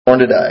Born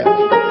to die. On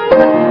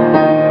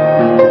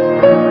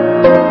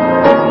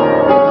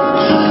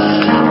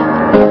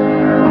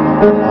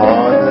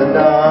the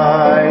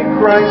night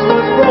Christ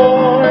was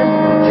born,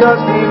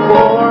 just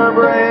before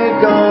break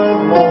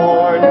of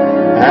morn,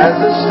 as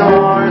the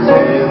stars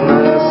in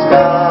the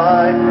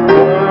sky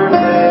were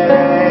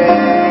fading,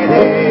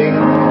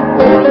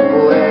 o'er the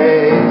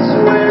place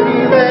where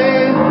He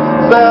lay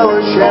fell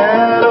a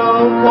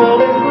shadow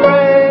cold and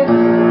gray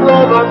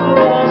of a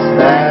cross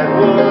that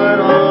would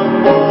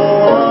humble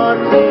our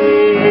King,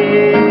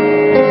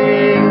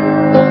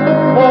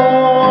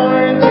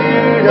 born to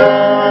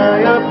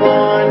die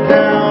upon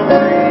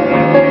Calvary.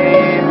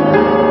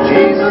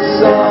 Jesus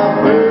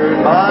suffered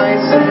my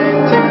sin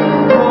to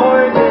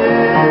forgive,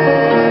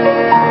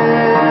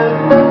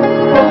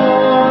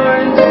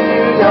 born to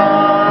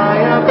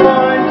die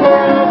upon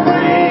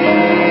Calvary.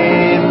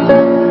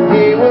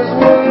 He was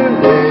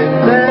wounded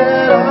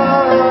that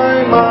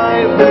I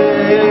might live.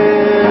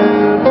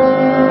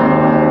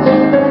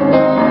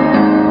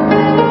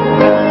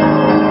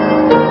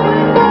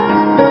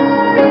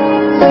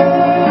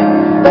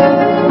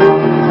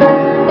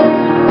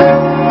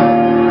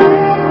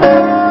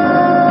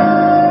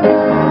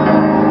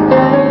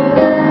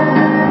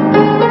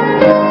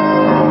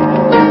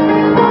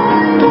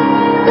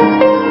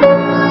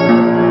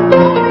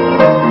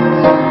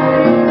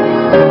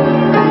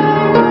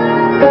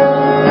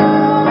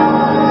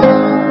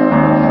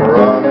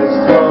 From His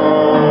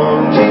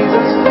throne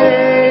Jesus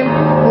came,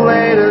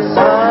 laid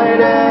aside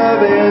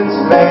heaven's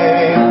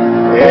fame,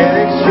 in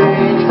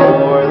exchange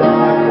for the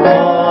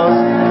cross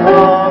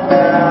of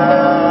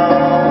Calvary.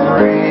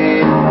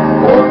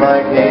 For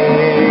my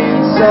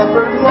pain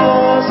suffered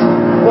loss,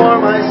 for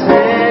my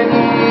sin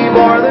He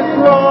bore the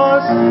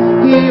cross.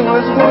 He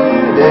was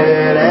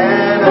wounded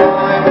and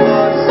I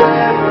was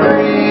set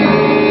free,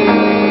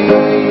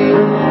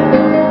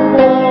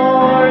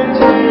 born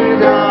to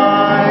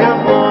die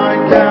upon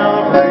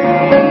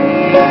Calvary.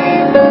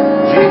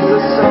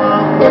 Jesus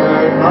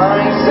suffered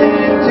my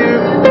sin to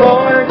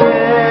forgive,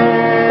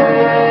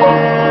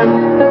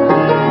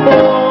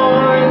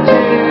 born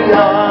to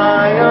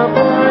die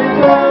upon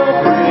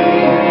Calvary.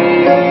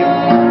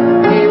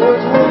 He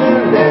was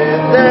wounded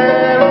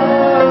that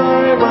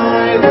I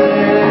might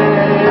live.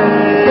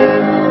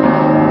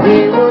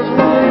 He was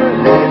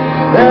wounded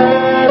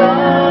that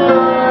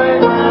I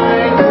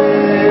might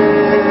live.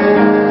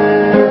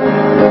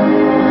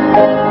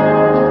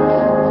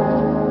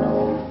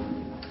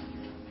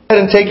 Go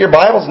ahead and take your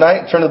Bibles tonight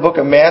and turn to the book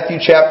of Matthew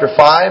chapter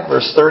 5,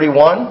 verse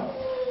 31.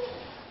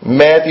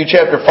 Matthew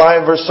chapter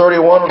 5, verse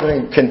 31. We're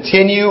going to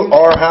continue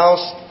our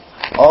House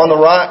on the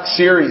Rock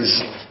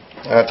series.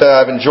 I tell you,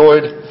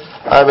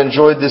 I've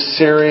enjoyed this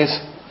series.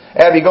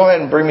 Abby, go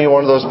ahead and bring me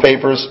one of those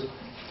papers.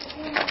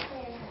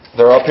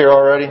 They're up here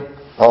already?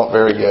 Oh,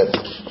 very good.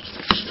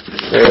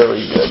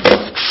 Very good.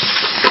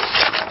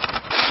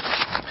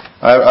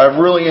 I've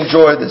really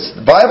enjoyed this.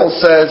 The Bible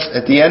says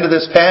at the end of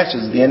this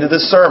passage, at the end of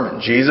this sermon,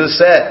 Jesus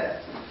said,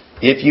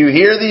 if you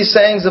hear these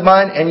sayings of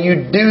mine and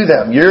you do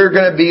them, you're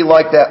going to be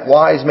like that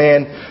wise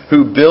man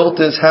who built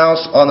his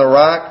house on the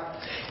rock.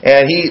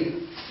 And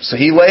he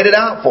laid it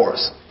out for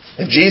us.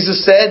 If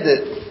Jesus said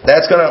that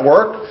that's going to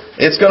work,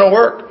 it's going to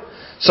work.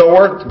 So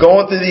we're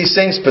going through these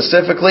things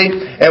specifically.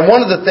 And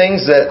one of the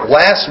things that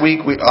last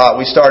week we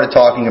started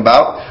talking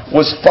about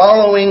was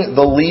following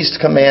the least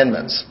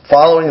commandments.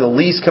 Following the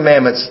least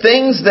commandments.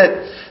 Things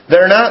that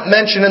they're not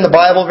mentioned in the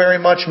Bible very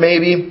much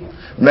maybe.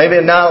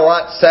 Maybe not a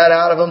lot said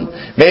out of them.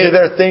 Maybe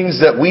they're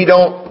things that we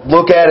don't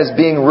look at as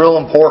being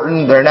real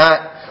important. We're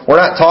not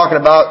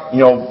talking about,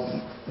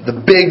 the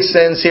big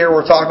sins here.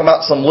 We're talking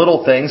about some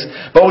little things.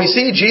 But we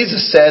see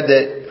Jesus said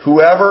that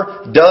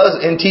whoever does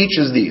and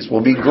teaches these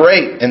will be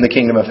great in the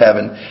kingdom of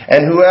heaven.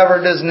 And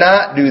whoever does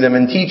not do them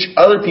and teach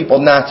other people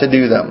not to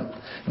do them,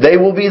 they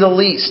will be the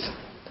least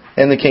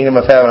in the kingdom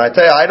of heaven. I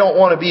tell you, I don't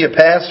want to be a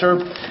pastor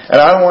and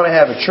I don't want to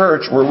have a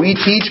church where we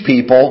teach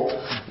people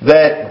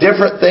that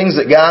different things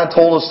that God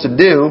told us to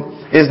do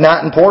is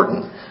not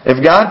important. If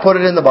God put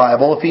it in the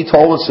Bible, if He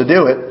told us to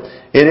do it,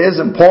 it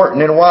is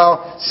important. And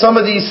while some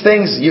of these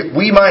things,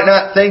 we might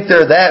not think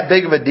they're that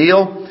big of a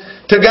deal,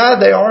 to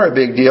God they are a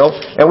big deal.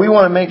 And we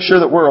want to make sure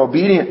that we're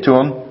obedient to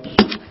Him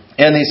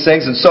in these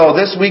things. And so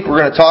this week we're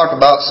going to talk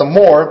about some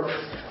more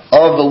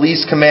of the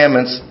least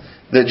commandments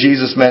that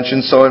Jesus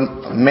mentioned. So in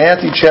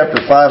Matthew chapter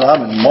 5,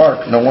 I'm in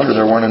Mark. No wonder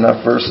there weren't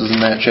enough verses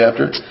in that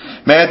chapter.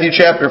 Matthew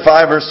chapter 5,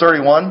 verse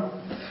 31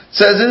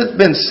 says, it has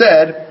been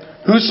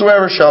said,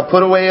 whosoever shall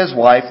put away his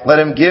wife, let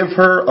him give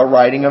her a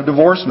writing of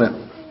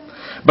divorcement.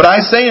 But I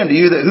say unto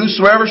you that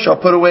whosoever shall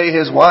put away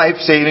his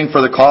wife, saving for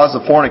the cause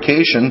of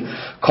fornication,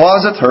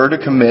 causeth her to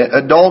commit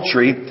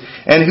adultery.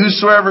 And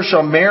whosoever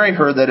shall marry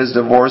her that is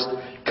divorced,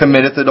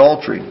 committeth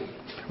adultery.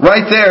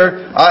 Right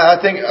there,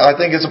 I think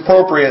it's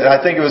appropriate.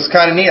 I think it was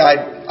kind of neat.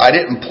 I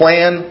didn't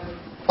plan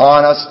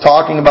on us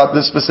talking about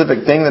this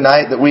specific thing the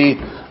night that we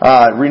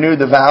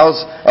renewed the vows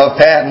of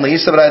Pat and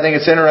Lisa, but I think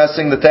it's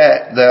interesting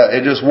that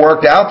it just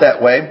worked out that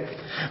way.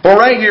 But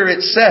right here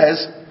it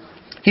says,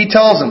 He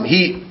tells them,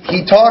 he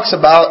talks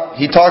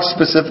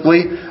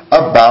specifically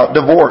about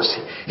divorce.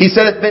 He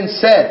said it's been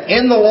said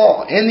in the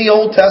law, in the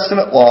Old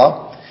Testament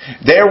law,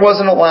 there was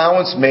an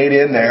allowance made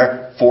in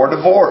there for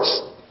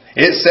divorce.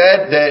 It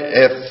said that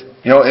if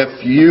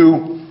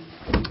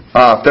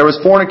there was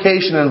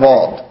fornication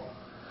involved,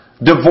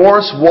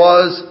 divorce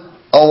was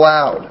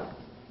allowed.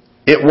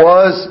 It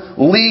was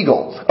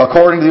legal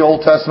according to the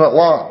Old Testament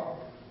law.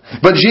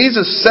 But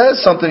Jesus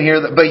says something here,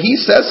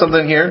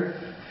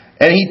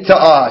 and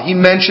he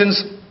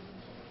mentions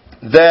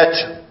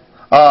that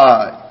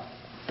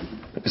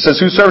it says,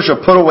 "Whosoever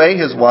shall put away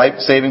his wife,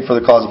 saving for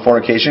the cause of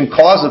fornication,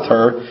 causeth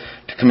her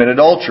to commit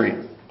adultery."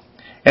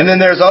 And then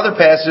there's other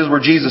passages where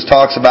Jesus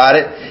talks about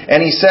it,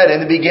 and he said in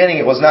the beginning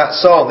it was not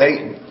so.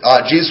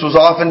 Jesus was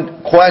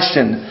often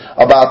questioned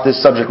about this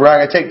subject. We're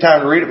not going to take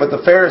time to read it, but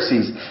the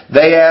Pharisees,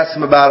 they asked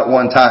him about it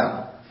one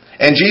time.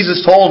 And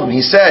Jesus told them,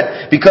 he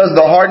said, "Because of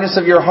the hardness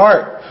of your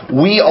heart,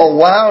 we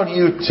allowed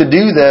you to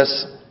do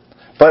this,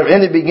 but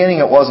in the beginning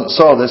it wasn't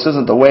so. This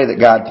isn't the way that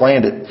God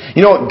planned it."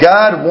 You know what?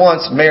 God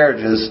wants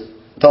marriages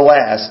to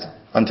last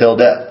until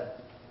death.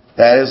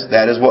 That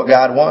is what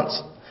God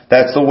wants.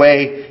 That's the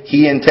way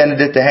He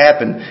intended it to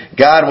happen.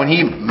 God, when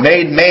He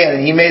made man,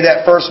 and He made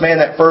that first man,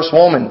 that first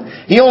woman,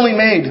 He only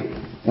made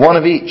one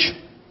of each.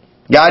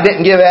 God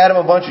didn't give Adam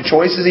a bunch of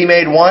choices. He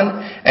made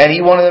one, and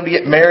He wanted them to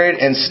get married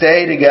and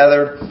stay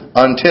together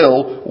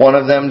until one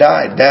of them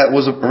died. That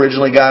was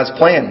originally God's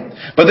plan.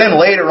 But then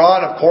later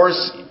on, of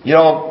course,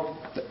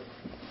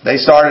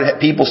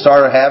 people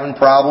started having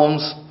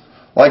problems,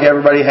 like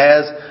everybody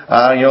has.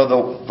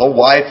 The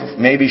wife,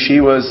 maybe she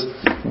was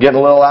getting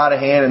a little out of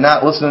hand and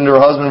not listening to her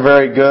husband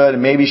very good,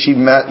 and maybe she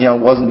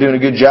wasn't doing a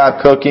good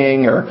job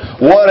cooking or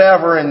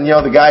whatever, and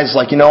the guy's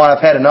like, I've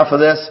had enough of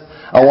this.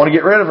 I want to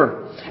get rid of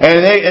her.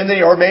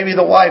 Or maybe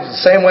the wife, the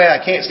same way, I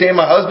can't stand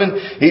my husband.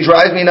 He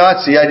drives me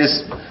nuts.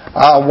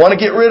 I want to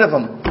get rid of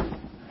him.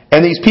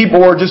 And these people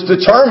were just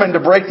determined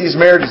to break these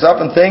marriages up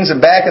and things.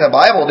 And back in the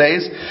Bible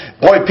days,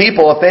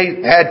 people, if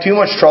they had too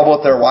much trouble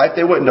with their wife,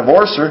 they wouldn't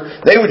divorce her.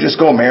 They would just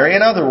go marry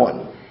another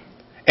one.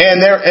 And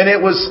it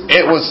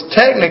was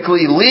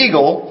technically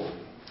legal,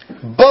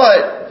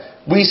 but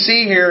we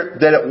see here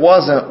that it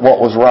wasn't what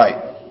was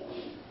right.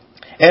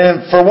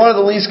 And for one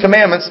of the least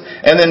commandments,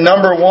 and then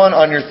number one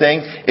on your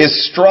thing, is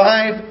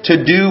strive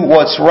to do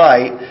what's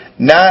right,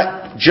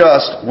 not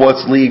just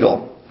what's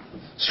legal.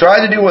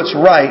 Strive to do what's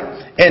right,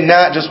 and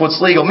not just what's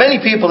legal. Many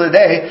people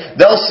today,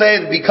 they'll say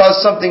that because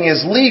something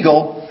is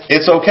legal,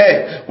 it's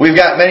okay. We've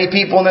got many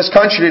people in this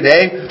country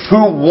today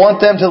who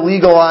want them to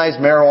legalize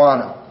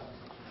marijuana.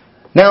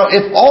 Now,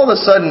 if all of a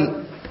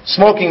sudden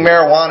smoking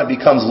marijuana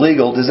becomes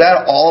legal, does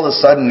that all of a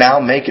sudden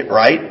now make it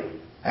right?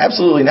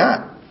 Absolutely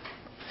not.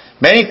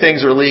 Many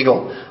things are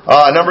legal.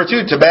 Number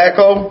two,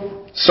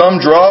 tobacco,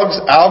 some drugs,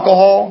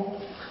 alcohol,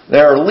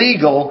 they're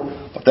legal,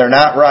 but they're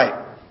not right.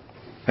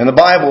 In the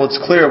Bible, it's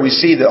clear. We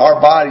see that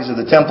our bodies are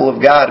the temple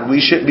of God.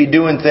 We shouldn't be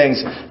doing things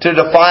to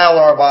defile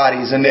our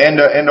bodies and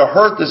to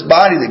hurt this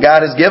body that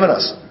God has given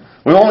us.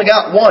 We only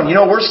got one.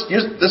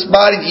 This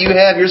body that you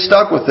have, you're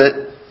stuck with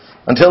it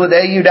until the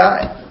day you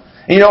die.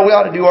 And we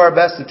ought to do our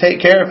best to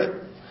take care of it.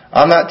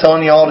 I'm not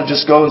telling you all to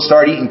just go and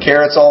start eating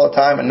carrots all the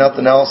time and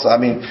nothing else.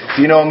 I mean, if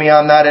you know me,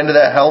 I'm not into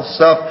that health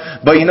stuff.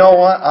 But you know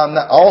what? I'm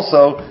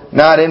also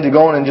not into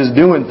going and just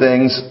doing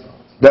things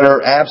that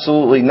are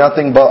absolutely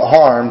nothing but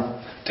harm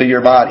to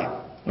your body.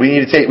 We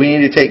need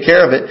to take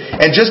care of it.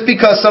 And just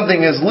because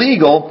something is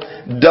legal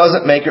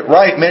doesn't make it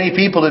right. Many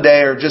people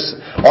today are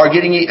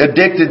getting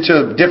addicted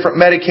to different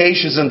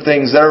medications and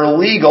things that are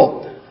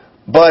illegal.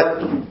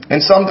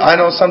 I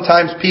know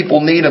sometimes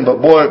people need them, but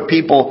a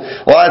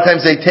lot of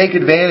times they take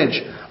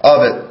advantage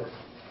of it.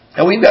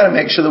 And we've got to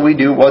make sure that we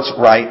do what's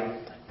right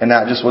and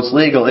not just what's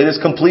legal. It is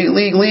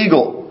completely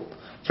legal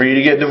for you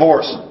to get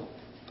divorced.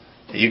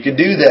 You could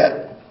do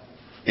that.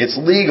 It's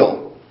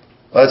legal.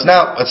 But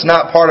it's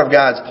not part of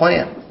God's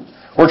plan.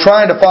 We're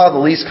trying to follow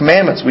the least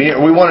commandments.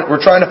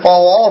 We're trying to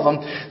follow all of them.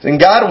 And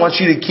God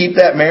wants you to keep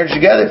that marriage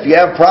together. If you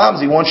have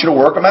problems, He wants you to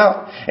work them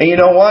out. And you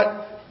know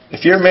what?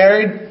 If you're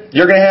married,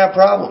 you're going to have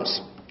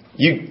problems.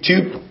 You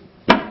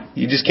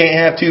just can't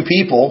have two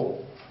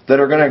people that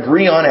are going to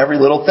agree on every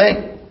little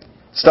thing.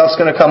 Stuff's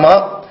going to come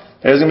up.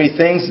 There's going to be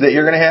things that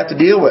you're going to have to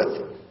deal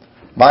with.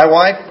 My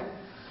wife,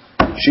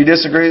 she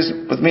disagrees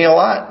with me a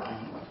lot.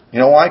 You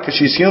know why? Because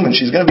she's human.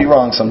 She's going to be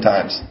wrong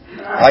sometimes.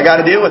 I got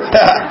to deal with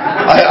that.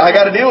 I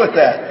got to deal with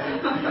that.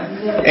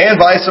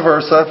 And vice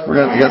versa.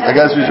 I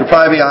guess we should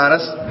probably be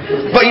honest.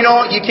 But you know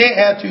what? You can't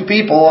have two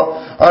people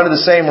under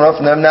the same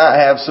roof and them not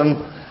have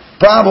some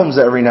problems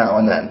every now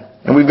and then.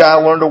 And we've got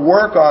to learn to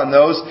work on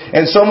those.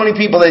 And so many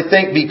people, they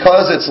think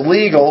because it's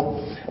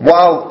legal,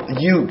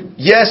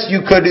 yes, you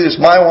could do this.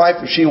 My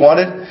wife, if she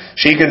wanted,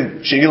 she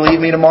could leave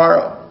me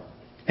tomorrow.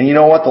 And you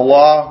know what? The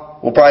law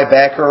will probably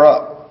back her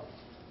up.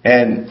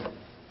 And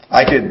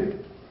I could,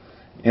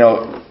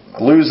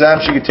 lose them.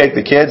 She could take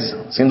the kids.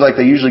 Seems like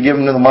they usually give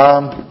them to the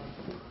mom.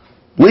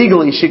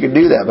 Legally, she could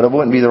do that, but it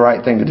wouldn't be the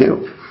right thing to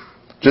do.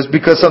 Just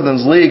because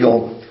something's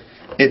legal,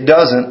 it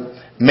doesn't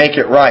make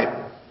it right.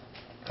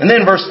 And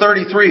then verse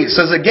 33, it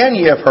says, Again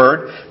ye have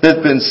heard that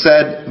hath been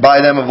said by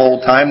them of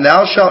old time,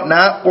 Thou shalt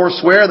not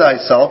forswear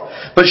thyself,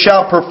 but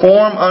shalt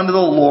perform unto the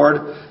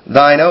Lord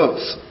thine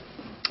oaths.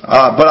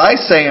 But I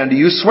say unto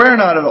you, swear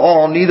not at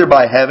all, neither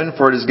by heaven,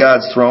 for it is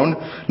God's throne,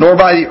 nor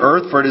by the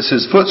earth, for it is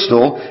His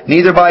footstool,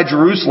 neither by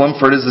Jerusalem,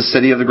 for it is the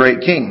city of the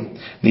great King.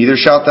 Neither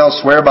shalt thou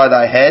swear by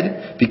thy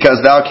head, because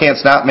thou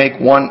canst not make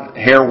one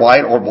hair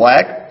white or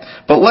black.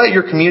 But let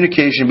your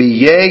communication be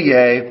yea,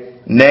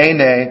 yea, nay,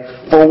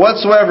 nay, for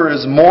whatsoever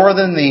is more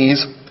than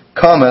these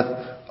cometh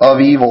of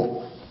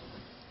evil.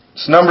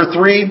 So number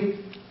 3,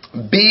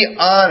 be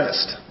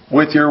honest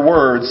with your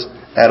words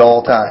at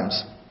all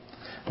times.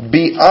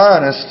 Be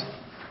honest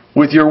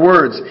with your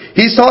words.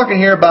 He's talking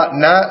here about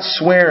not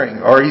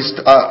swearing, or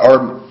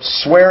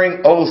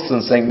swearing oaths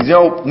and things. You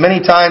know,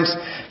 many times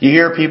you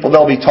hear people,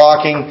 they'll be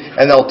talking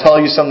and they'll tell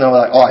you something, they'll be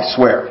like, oh, I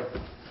swear.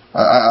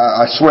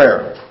 I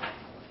swear.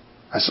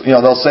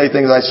 They'll say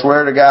things, I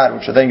swear to God,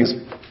 which I think is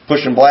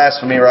pushing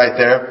blasphemy right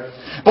there.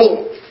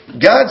 But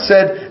God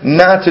said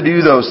not to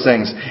do those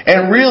things.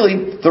 And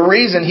really, the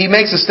reason He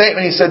makes a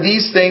statement, He said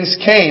these things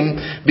came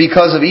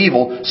because of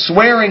evil.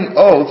 Swearing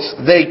oaths,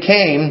 they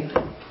came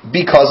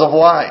because of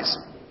lies.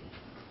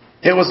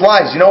 It was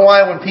lies. You know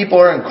why? When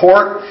people are in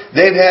court,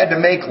 they've had to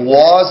make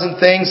laws and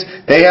things.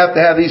 They have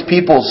to have these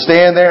people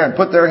stand there and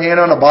put their hand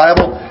on a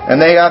Bible, and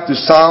they have to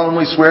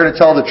solemnly swear to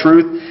tell the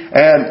truth.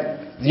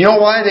 And you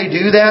know why they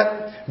do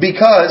that?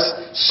 Because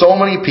so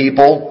many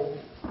people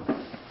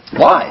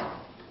lie.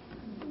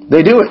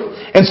 They do it.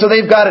 And so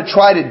they've got to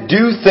try to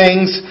do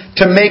things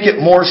to make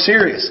it more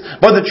serious.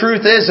 But the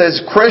truth is,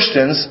 as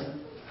Christians,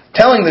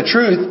 telling the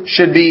truth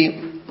should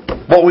be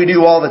what we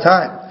do all the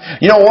time.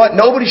 You know what?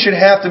 Nobody should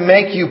have to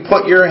make you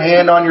put your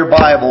hand on your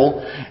Bible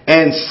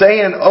and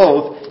say an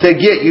oath to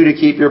get you to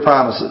keep your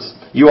promises.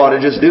 You ought to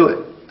just do it.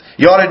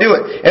 You ought to do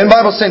it. And the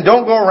Bible's saying,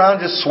 don't go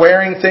around just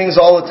swearing things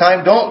all the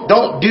time. Don't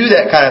do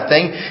that kind of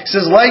thing. It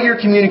says, let your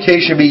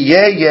communication be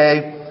yea,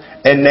 yea,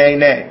 and nay,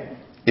 nay.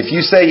 If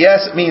you say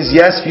yes, it means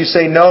yes. If you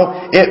say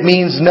no, it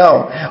means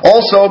no.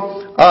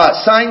 Also,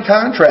 sign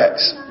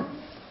contracts.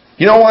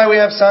 You know why we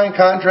have signed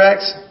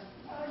contracts?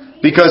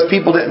 Because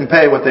people didn't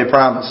pay what they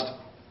promised.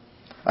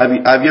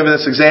 I've given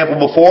this example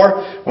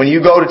before. When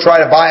you go to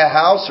try to buy a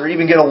house or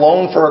even get a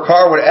loan for a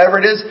car, whatever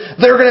it is,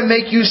 they're going to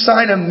make you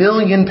sign 1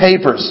 million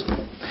papers.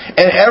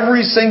 And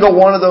every single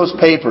one of those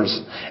papers,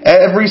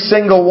 every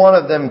single one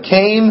of them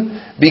came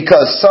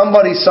because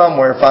somebody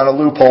somewhere found a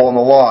loophole in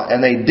the law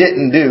and they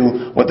didn't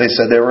do what they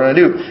said they were going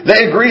to do.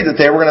 They agreed that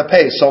they were going to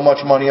pay so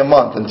much money a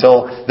month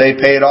until they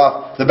paid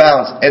off the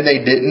balance. And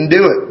they didn't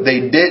do it.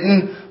 They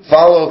didn't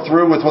follow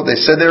through with what they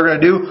said they were going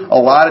to do. A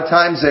lot of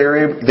times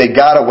they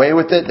got away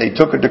with it. They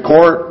took it to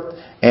court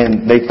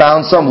and they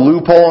found some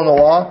loophole in the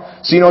law.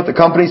 So you know what the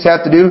companies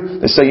have to do?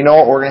 They say, you know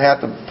what, we're going to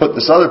have to put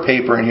this other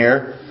paper in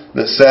here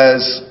that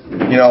says,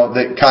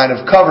 that kind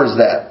of covers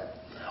that.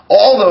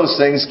 All those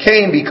things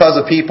came because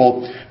of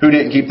people who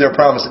didn't keep their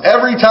promise.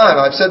 Every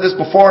time, I've said this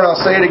before and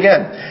I'll say it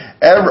again.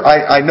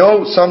 I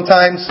know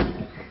sometimes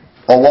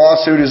a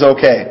lawsuit is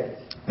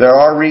okay. There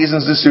are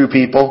reasons to sue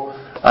people.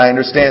 I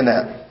understand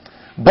that.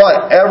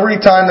 But every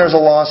time there's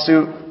a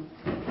lawsuit,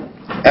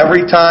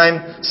 every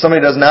time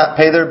somebody does not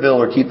pay their bill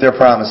or keep their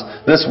promise,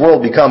 this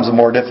world becomes a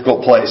more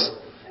difficult place.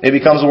 It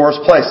becomes a worse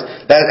place.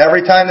 That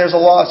every time there's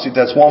a lawsuit,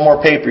 that's one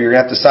more paper you're going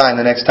to have to sign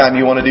the next time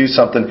you want to do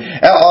something.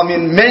 I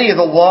mean, many of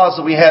the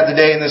laws that we have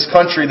today in this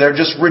country, they're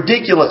just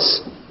ridiculous.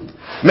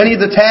 Many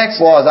of the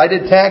tax laws, I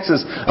did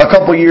taxes a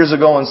couple years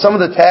ago, and some of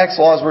the tax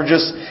laws were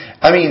just,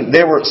 some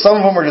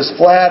of them were just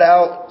flat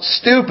out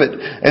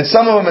stupid. And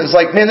some of them is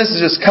like, man, this is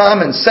just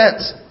common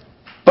sense.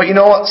 But you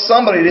know what?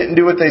 Somebody didn't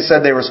do what they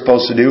said they were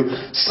supposed to do.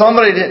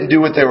 Somebody didn't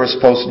do what they were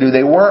supposed to do.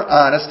 They weren't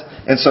honest.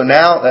 And so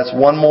now that's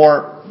one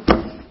more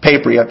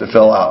paper you have to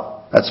fill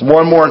out. That's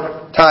one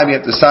more time you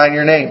have to sign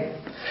your name.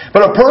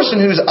 But a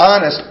person who's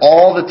honest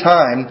all the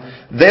time,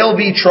 they'll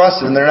be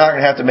trusted and they're not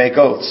going to have to make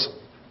oaths.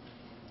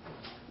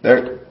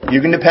 You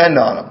can depend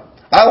on them.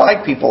 I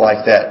like people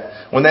like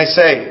that. When they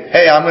say,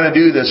 hey, I'm going to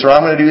do this or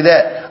I'm going to do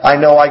that, I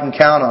know I can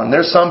count on them.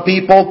 There's some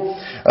people,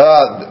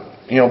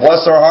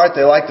 bless their heart,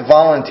 they like to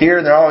volunteer.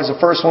 They're always the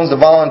first ones to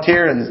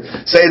volunteer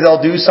and say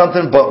they'll do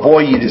something, but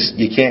boy,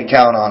 you can't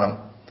count on them.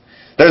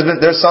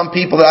 There's some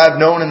people that I've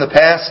known in the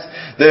past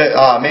that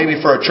maybe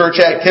for a church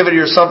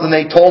activity or something,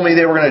 they told me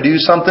they were going to do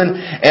something,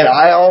 and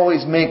I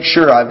always make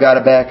sure I've got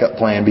a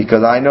backup plan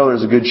because I know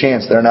there's a good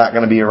chance they're not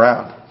going to be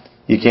around.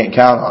 You can't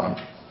count on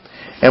them.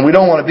 And we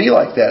don't want to be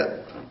like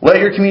that. Let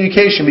your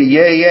communication be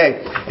yea,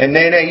 yea, and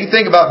nay, nay. You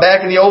think about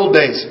back in the old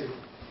days.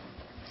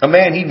 A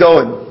man, he'd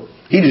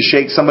just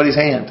shake somebody's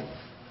hand.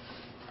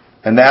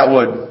 And that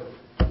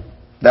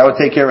would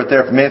take care of it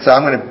there for a minute. So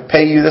I'm going to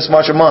pay you this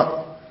much a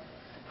month.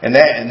 And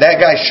that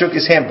guy shook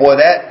his hand. Boy,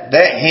 that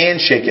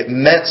handshake, it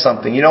meant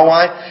something. You know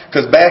why?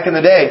 Because back in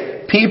the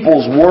day,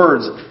 people's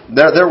words,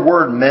 their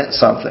word meant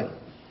something.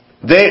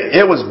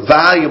 It was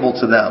valuable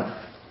to them.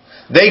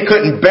 They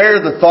couldn't bear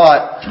the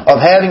thought of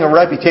having a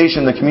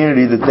reputation in the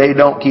community that they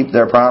don't keep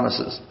their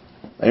promises.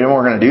 They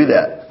weren't going to do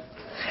that.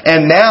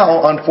 And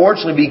now,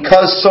 unfortunately,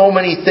 because so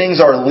many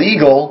things are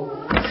legal,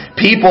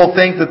 people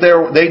think that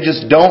they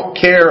just don't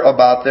care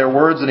about their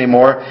words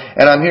anymore.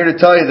 And I'm here to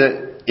tell you that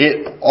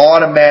it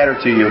ought to matter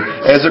to you.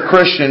 As a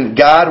Christian,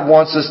 God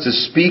wants us to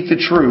speak the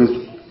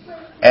truth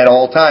at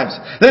all times.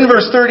 Then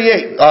verse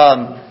 38,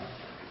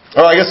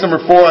 or I guess number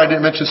 4, I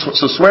didn't mention.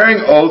 So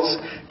swearing oaths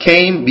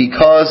came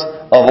because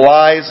of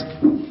lies.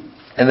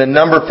 And then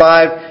number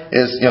 5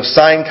 is,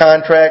 sign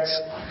contracts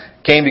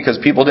came because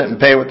people didn't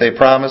pay what they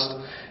promised.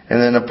 And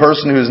then a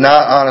person who is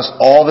not honest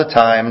all the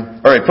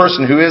time, or a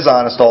person who is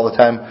honest all the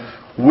time,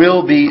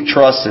 will be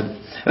trusted.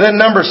 And then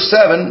number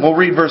 7, we'll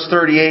read verse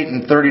 38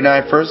 and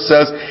 39 first. It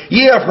says,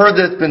 Ye have heard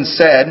that it has been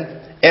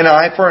said, an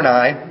eye for an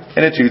eye,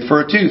 and a tooth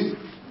for a tooth.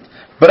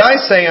 But I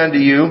say unto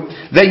you,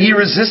 that ye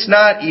resist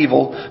not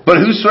evil, but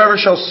whosoever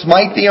shall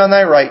smite thee on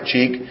thy right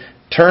cheek,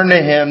 turn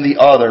to him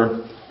the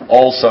other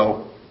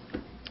also.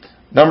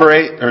 Number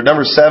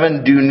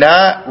 7, do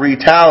not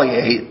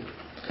retaliate,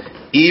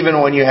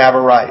 even when you have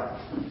a right.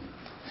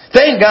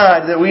 Thank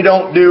God that we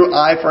don't do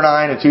eye for an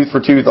eye and a tooth for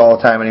tooth all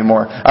the time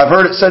anymore. I've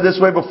heard it said this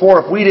way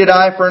before. If we did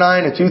eye for an eye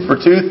and a tooth for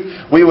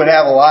tooth, we would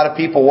have a lot of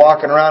people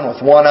walking around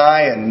with one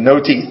eye and no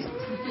teeth.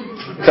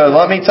 Because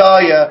let me tell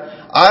you,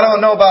 I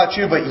don't know about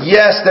you, but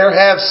yes, there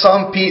have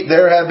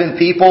been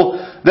people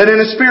that in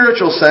a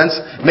spiritual sense,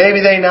 maybe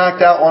they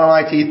knocked out one of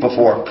my teeth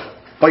before.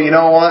 But you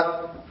know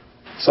what?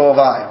 So have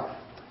I.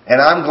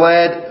 And I'm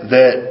glad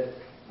that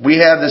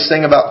we have this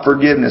thing about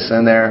forgiveness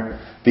in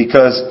there.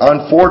 Because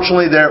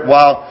unfortunately,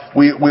 while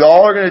we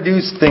all are going to do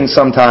things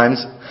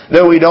sometimes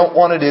that we don't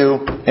want to do,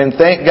 and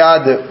thank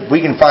God that we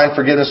can find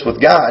forgiveness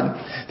with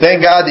God. Thank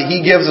God that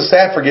He gives us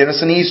that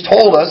forgiveness, and He's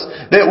told us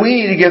that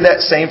we need to give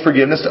that same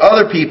forgiveness to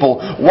other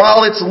people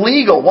while it's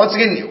legal. Once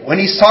again, when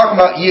He's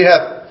talking about you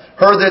have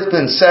heard that's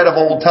been said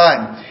of old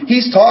time,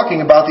 He's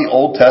talking about the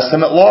Old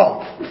Testament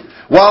law.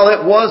 While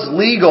it was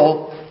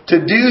legal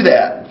to do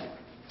that,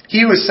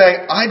 He was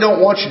saying, I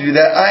don't want you to do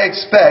that. I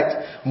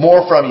expect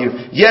more from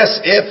you. Yes,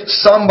 if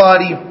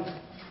somebody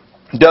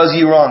does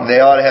you wrong,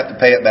 they ought to have to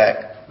pay it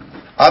back.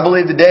 I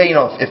believe today,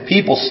 if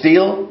people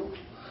steal,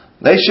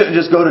 they shouldn't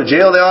just go to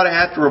jail. They ought to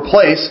have to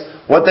replace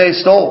what they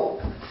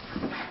stole.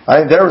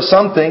 There are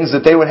some things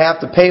that they would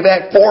have to pay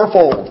back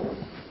fourfold.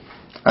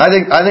 I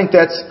think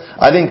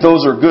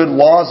those are good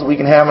laws that we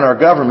can have in our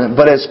government.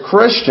 But as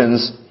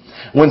Christians,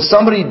 when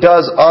somebody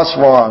does us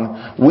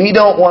wrong, we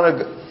do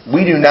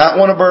not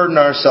want to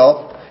burden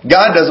ourselves.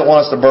 God doesn't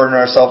want us to burden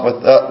ourselves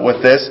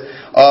with this.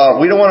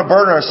 We don't want to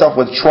burden ourselves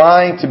with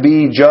trying to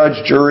be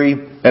judge, jury,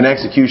 and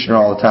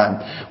executioner all the time.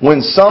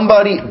 When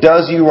somebody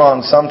does you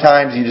wrong,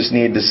 sometimes you just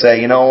need to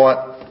say, you know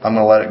what? I'm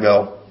going to let it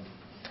go.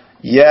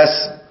 Yes,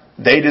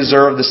 they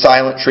deserve the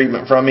silent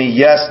treatment from me.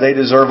 Yes, they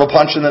deserve a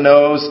punch in the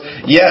nose.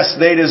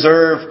 Yes, they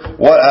deserve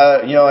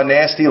a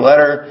nasty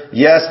letter.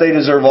 Yes, they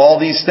deserve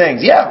all these things.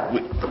 Yeah,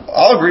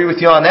 I'll agree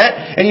with you on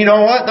that. And you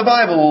know what? The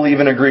Bible will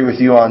even agree with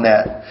you on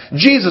that.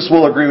 Jesus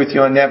will agree with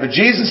you on that. But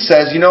Jesus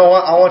says, you know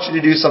what? I want you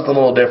to do something a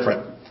little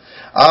different.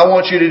 I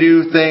want you to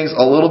do things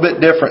a little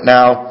bit different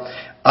now.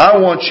 I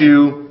want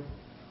you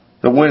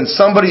that when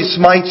somebody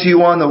smites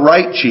you on the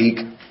right cheek,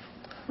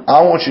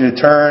 I want you to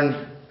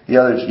turn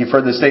the other. You've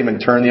heard the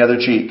statement, turn the other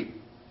cheek.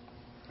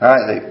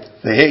 Alright,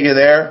 they hit you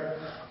there.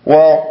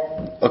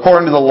 Well,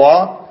 according to the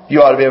law,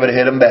 you ought to be able to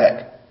hit them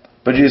back.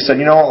 But Jesus said,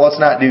 you know what? Let's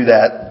not do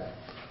that.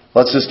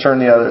 Let's just turn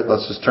the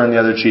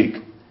other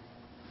cheek.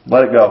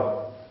 Let it go.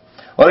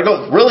 Let it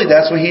go. Really,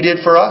 that's what He did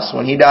for us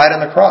when He died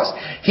on the cross.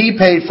 He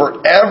paid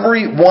for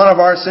every one of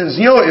our sins.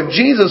 If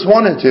Jesus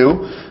wanted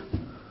to,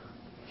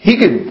 He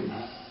could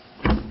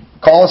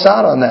call us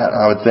out on that,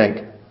 I would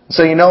think.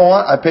 Say, you know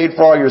what? I paid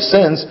for all your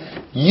sins.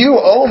 You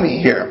owe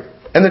me here.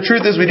 And the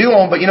truth is we do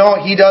owe Him, but you know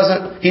what? He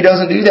doesn't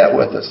do that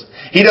with us.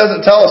 He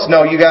doesn't tell us,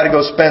 no, you got to go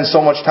spend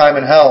so much time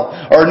in hell.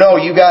 Or no,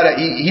 He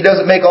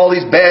doesn't make all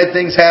these bad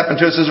things happen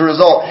to us as a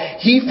result.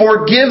 He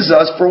forgives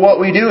us for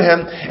what we do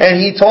Him. And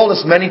He told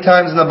us many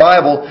times in the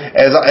Bible,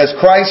 as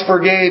Christ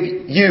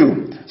forgave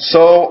you,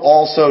 so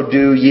also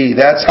do ye.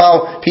 That's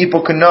how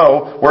people can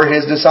know we're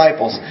His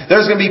disciples.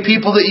 There's going to be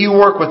people that you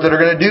work with that are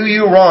going to do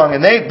you wrong.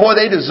 And they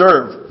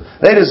deserve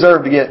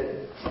to get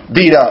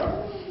beat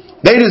up.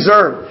 They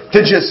deserve to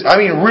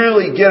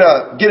really get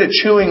a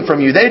chewing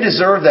from you. They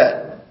deserve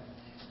that.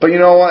 But you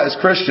know what? As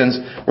Christians,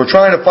 we're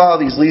trying to follow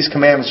these least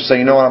commandments to say,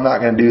 you know what? I'm not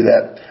going to do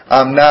that.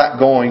 I'm not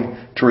going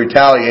to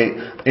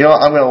retaliate. You know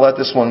what? I'm going to let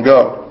this one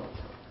go.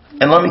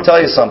 And let me tell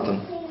you something.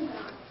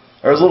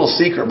 There's a little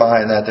secret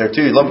behind that there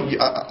too.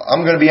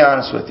 I'm going to be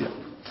honest with you.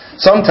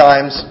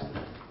 Sometimes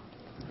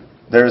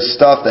there's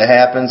stuff that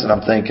happens and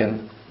I'm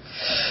thinking,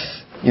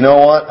 you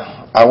know what?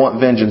 I want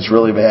vengeance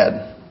really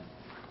bad.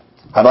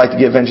 I'd like to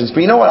get vengeance. But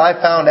you know what I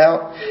found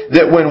out?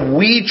 That when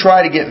we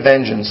try to get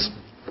vengeance,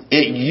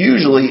 it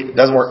usually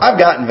doesn't work.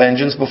 I've gotten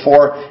vengeance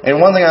before,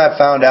 and one thing I've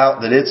found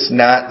out that it's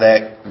not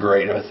that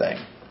great of a thing.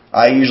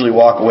 I usually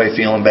walk away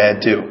feeling bad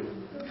too.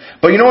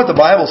 But you know what the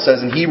Bible says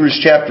in Hebrews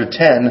chapter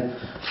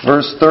 10,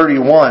 verse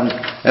 31?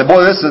 And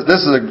boy, this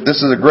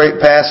is a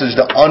great passage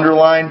to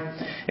underline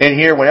in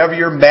here. Whenever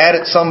you're mad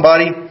at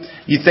somebody,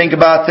 You think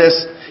about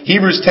this.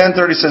 Hebrews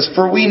 10:30 says,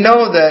 "For we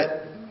know that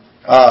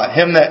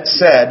him that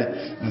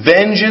said,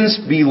 Vengeance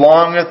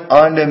belongeth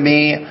unto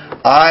me,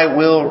 I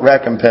will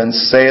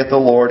recompense, saith the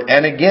Lord.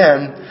 And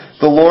again,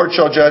 the Lord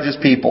shall judge His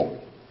people."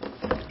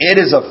 It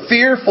is a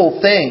fearful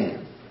thing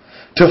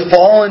to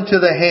fall into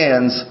the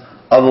hands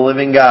of the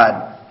living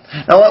God.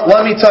 Now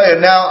let me tell you,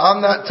 now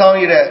I'm not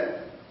telling you to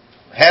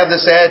have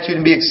this attitude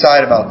and be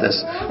excited about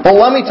this. But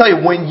let me tell you,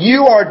 when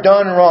you are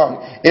done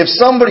wrong, if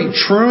somebody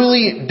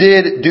truly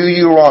did do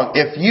you wrong,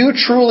 if you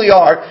truly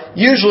are,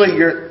 usually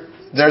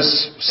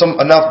there's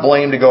enough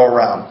blame to go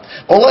around.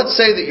 Well, let's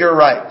say that you're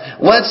right.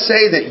 Let's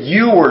say that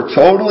you were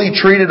totally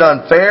treated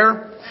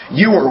unfair.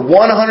 You were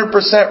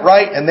 100%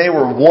 right and they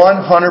were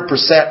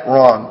 100%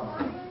 wrong.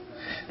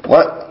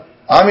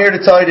 I'm here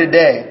to tell you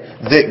today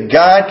that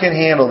God can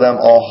handle them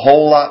a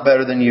whole lot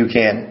better than you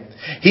can.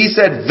 He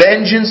said,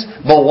 "Vengeance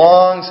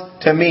belongs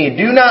to me."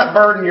 Do not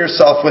burden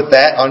yourself with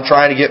that on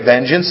trying to get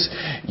vengeance.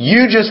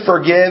 You just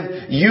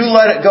forgive. You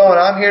let it go. And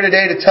I'm here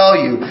today to tell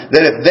you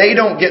that if they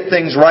don't get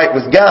things right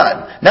with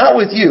God, not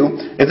with you,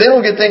 if they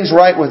don't get things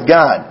right with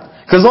God,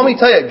 because let me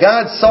tell you,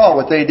 God saw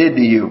what they did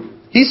to you.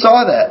 He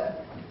saw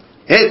that.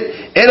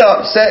 It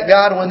upset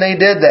God when they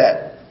did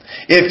that.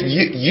 If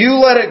you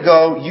let it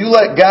go, you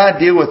let God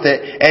deal with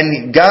it,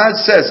 and God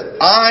says,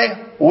 "I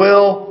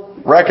will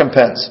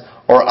recompense,"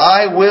 or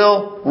 "I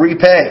will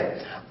repay.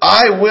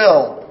 I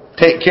will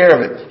take care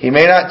of it." He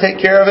may not take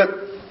care of it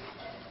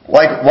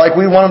like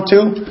we want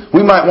Him to.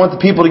 We might want the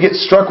people to get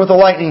struck with a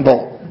lightning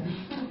bolt.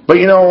 But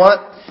you know what?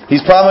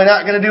 He's probably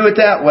not going to do it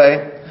that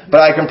way.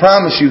 But I can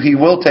promise you He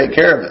will take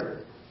care of it.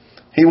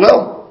 He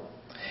will.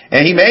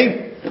 And He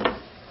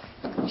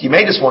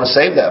may just want to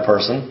save that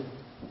person.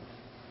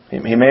 He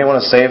may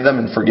want to save them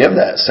and forgive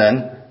that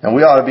sin. And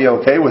we ought to be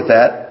okay with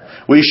that.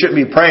 We shouldn't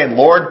be praying,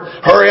 "Lord,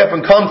 hurry up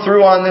and come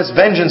through on this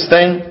vengeance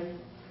thing."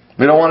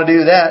 We don't want to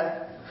do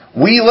that.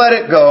 We let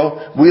it go.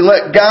 We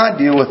let God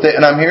deal with it.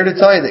 And I'm here to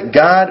tell you that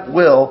God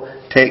will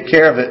take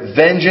care of it.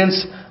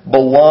 Vengeance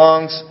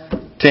belongs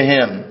to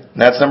Him.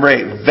 And that's number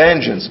 8.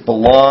 Vengeance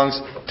belongs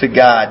to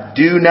God.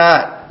 Do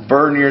not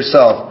burden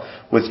yourself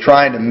with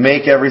trying to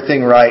make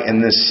everything right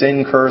in this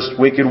sin-cursed,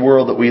 wicked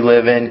world that we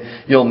live in.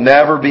 You'll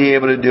never be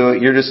able to do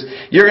it. You're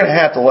going to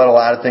have to let a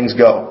lot of things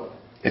go.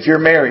 If you're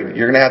married,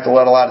 you're going to have to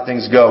let a lot of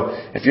things go.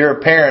 If you're a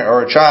parent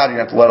or a child, you're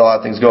going to have to let a lot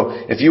of things go.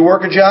 If you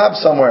work a job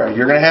somewhere,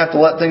 you're going to have to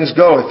let things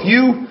go. If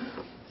you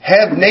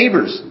have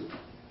neighbors,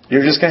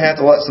 you're just going to have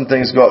to let some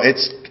things go.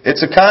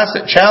 It's a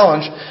constant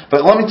challenge,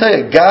 but let me tell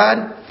you,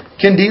 God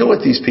can deal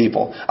with these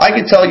people. I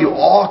could tell you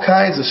all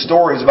kinds of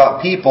stories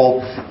about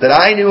people that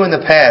I knew in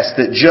the past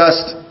that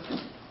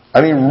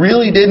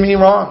really did me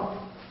wrong.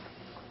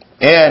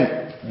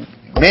 And,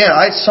 man,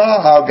 I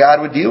saw how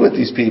God would deal with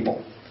these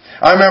people.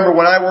 I remember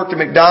when I worked at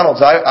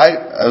McDonald's,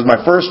 it was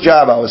my first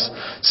job. I was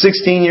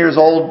 16 years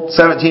old,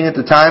 17 at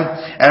the time,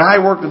 and I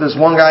worked with this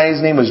one guy.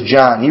 His name was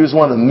John. He was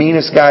one of the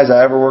meanest guys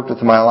I ever worked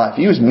with in my life.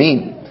 He was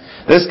mean.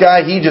 This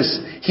guy,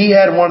 he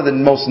had one of the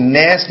most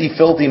nasty,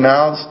 filthy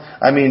mouths.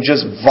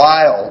 Just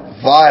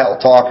vile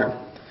talker.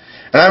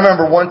 And I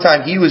remember one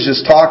time he was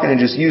just talking and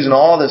just using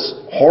all this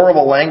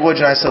horrible language,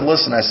 and I said,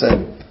 "Listen," I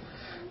said,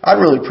 "I'd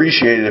really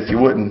appreciate it if you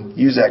wouldn't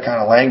use that kind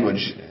of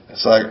language.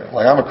 It's like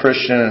I'm a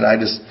Christian, and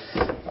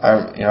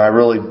I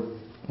really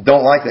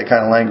don't like that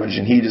kind of language."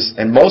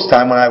 And most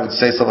time when I would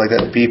say stuff like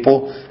that to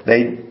people,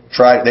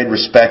 they'd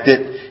respect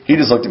it. He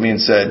just looked at me and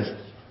said,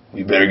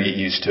 "We better get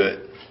used to it."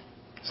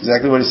 That's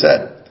exactly what he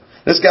said.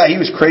 This guy, he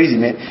was crazy,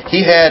 man.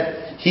 He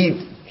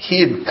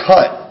had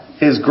cut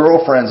his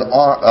girlfriend's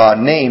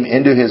name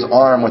into his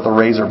arm with a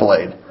razor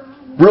blade.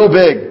 Real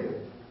big.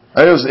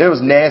 It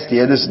was nasty. He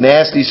had this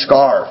nasty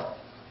scar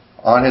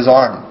on his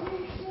arm.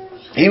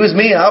 He was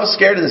mean. I was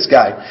scared of this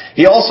guy.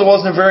 He also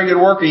wasn't a very good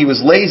worker. He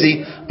was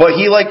lazy, but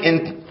he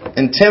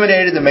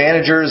intimidated the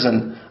managers,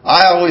 and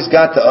I always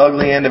got the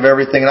ugly end of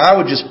everything. And I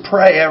would just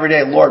pray every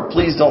day, "Lord,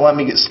 please don't let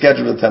me get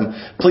scheduled with him.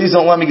 Please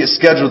don't let me get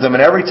scheduled with him."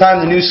 And every time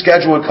the new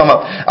schedule would come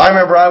up, I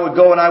remember I would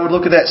go and I would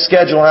look at that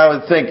schedule and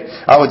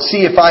I would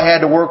see if I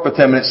had to work with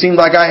him. And it seemed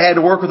like I had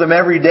to work with him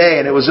every day,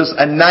 and it was just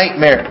a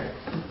nightmare.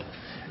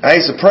 And I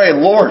used to pray,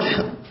 "Lord,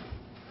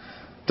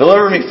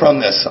 deliver me from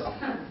this.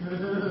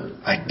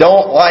 I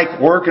don't like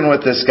working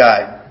with this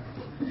guy."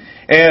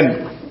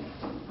 And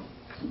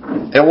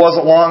it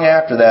wasn't long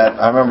after that.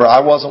 I remember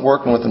I wasn't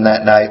working with him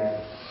that night,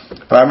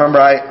 but I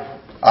remember I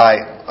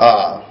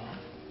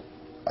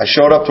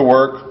showed up to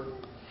work,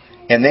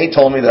 and they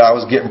told me that I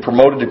was getting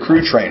promoted to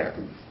crew trainer.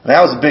 And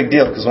that was a big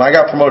deal, because when I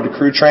got promoted to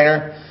crew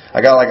trainer,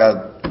 I got like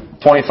a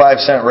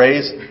 25-cent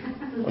raise,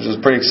 which was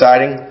pretty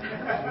exciting.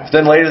 But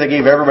then later they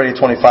gave everybody a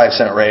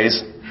 25-cent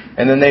raise,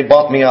 and then they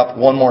bumped me up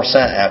 1 more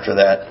cent after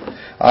that.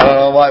 I don't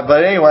know why,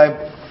 but anyway,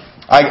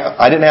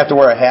 I didn't have to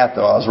wear a hat,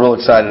 though. I was real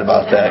excited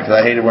about that because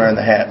I hated wearing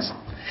the hats.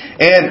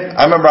 And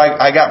I remember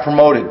I got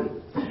promoted.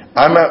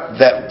 I remember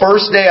that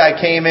first day I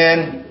came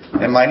in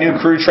my new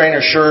crew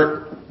trainer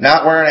shirt,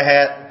 not wearing a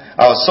hat.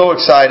 I was so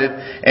excited.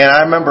 And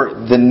I remember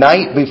the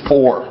night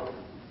before,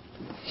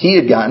 he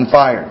had gotten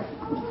fired.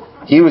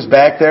 he was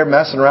back there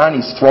messing around.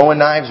 He's throwing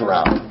knives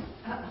around.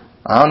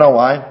 I don't know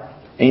why.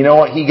 And you know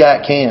what? He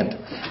got canned.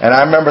 And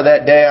I remember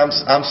that day, I'm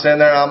sitting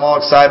there and I'm all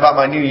excited about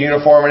my new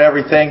uniform and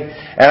everything.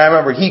 And I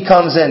remember he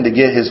comes in to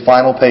get his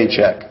final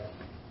paycheck.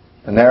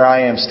 And there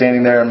I am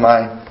standing there in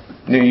my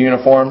new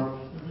uniform.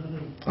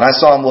 And I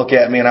saw him look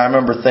at me, and I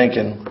remember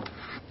thinking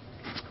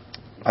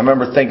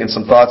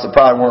some thoughts that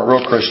probably weren't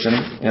real Christian,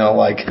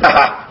 like,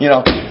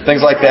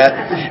 things like that.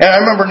 And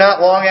I remember not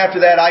long after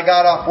that, I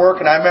got off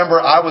work, and I remember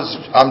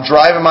I'm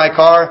driving my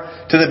car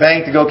to the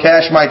bank to go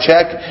cash my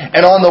check,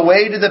 and on the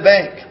way to the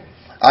bank,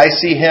 I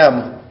see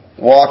him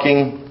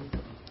walking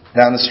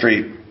down the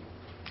street.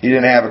 He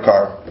didn't have a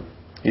car.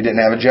 He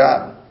didn't have a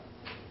job.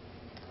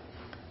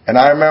 And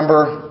I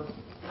remember,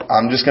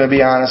 I'm just going to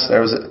be honest,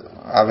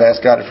 I've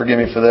asked God to forgive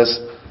me for this.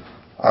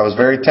 I was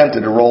very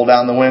tempted to roll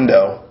down the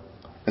window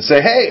and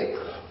say, hey,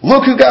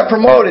 look who got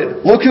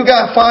promoted. Look who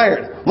got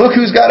fired. Look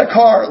who's got a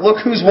car. Look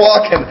who's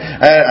walking.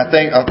 And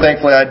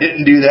thankfully I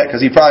didn't do that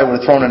because he probably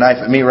would have thrown a knife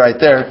at me right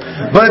there.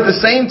 But at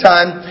the same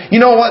time, you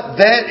know what?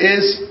 That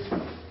is,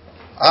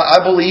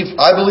 I believe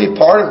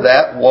part of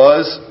that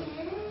was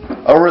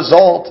a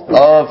result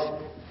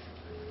of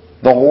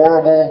the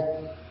horrible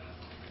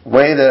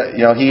way that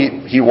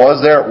he was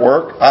there at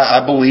work.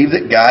 I believe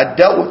that God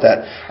dealt with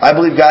that. I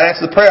believe God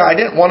answered the prayer. I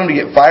didn't want him to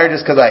get fired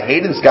just because I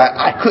hated this guy.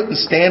 I couldn't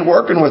stand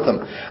working with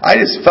him. I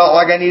just felt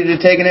like I needed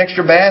to take an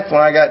extra bath when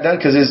I got done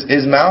because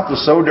his mouth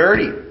was so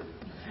dirty.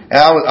 And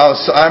I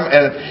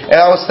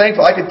was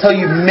thankful. I could tell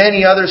you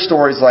many other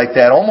stories like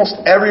that.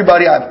 Almost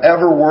everybody I've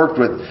ever worked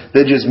with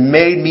that just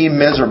made me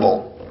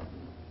miserable,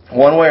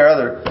 one way or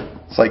other.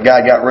 It's like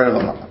God got rid of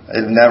them.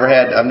 I've never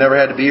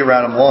had to be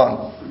around them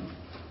long.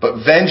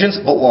 But vengeance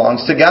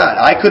belongs to God.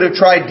 I could have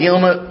tried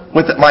dealing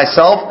with it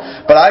myself,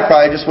 but I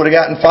probably just would have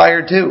gotten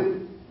fired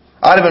too.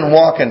 I'd have been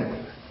walking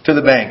to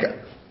the bank.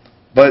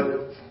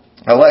 But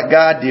I let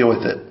God deal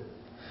with it.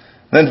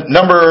 Then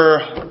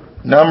number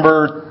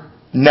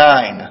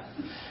 9.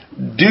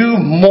 Do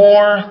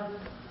more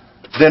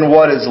than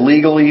what is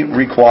legally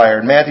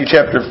required. Matthew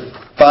chapter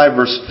 5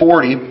 verse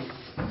 40.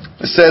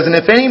 It says, and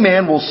if any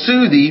man will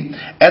sue thee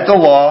at the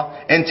law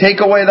and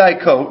take away thy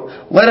coat,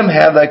 let him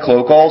have thy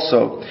cloak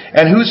also.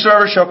 And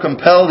whosoever shall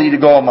compel thee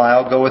to go a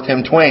mile, go with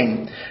him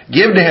twain.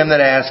 Give to him that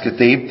asketh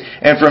thee,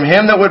 and from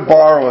him that would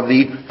borrow of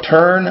thee,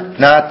 turn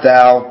not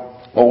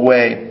thou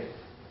away.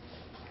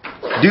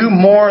 Do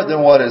more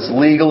than what is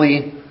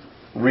legally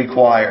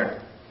required.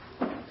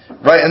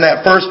 Right in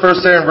that first verse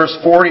there in verse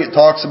 40, it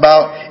talks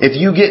about if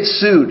you get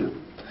sued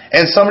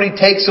and somebody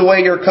takes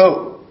away your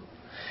coat,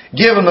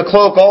 give them the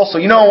cloak also.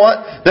 You know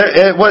what?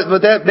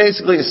 What that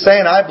basically is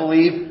saying, I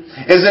believe,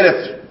 is that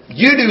if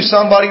you do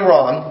somebody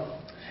wrong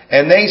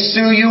and they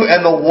sue you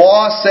and the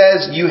law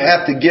says you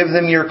have to give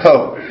them your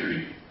coat,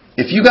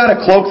 if you got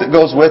a cloak that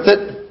goes with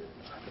it,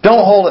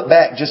 don't hold it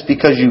back just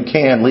because you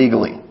can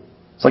legally.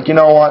 It's like, you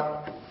know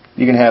what?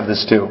 You can have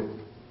this too.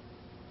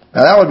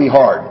 Now that would be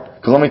hard.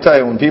 Because let me tell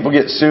you, when people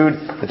get sued,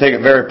 they take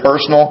it very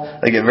personal.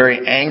 They get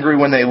very angry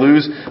when they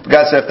lose. But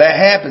God said, if that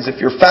happens,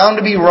 if you're found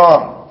to be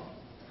wrong,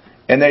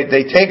 and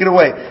they take it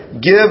away,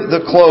 give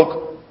the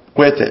cloak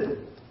with it.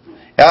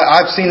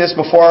 I've seen this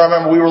before. I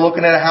remember we were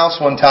looking at a house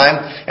one time,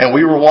 and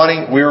we were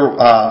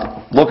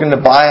looking to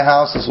buy a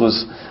house. This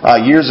was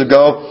years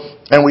ago.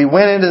 And we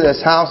went into this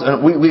house,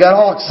 and we got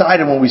all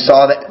excited when we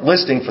saw that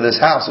listing for this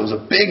house. It was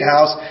a big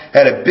house,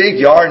 had a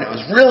big yard, and it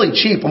was really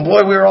cheap. And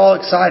boy, we were all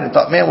excited and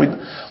thought, man, we'd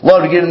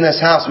love to get in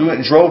this house. We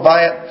went and drove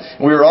by it,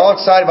 and we were all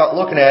excited about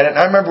looking at it. And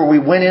I remember we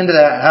went into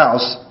that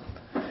house,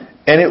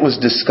 and it was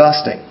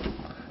disgusting.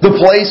 The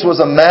place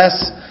was a mess.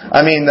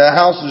 I mean, the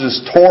house was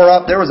just tore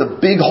up. There was a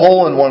big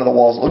hole in one of the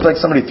walls. It looked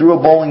like somebody threw a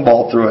bowling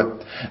ball through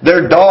it.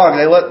 Their dog,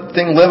 they let the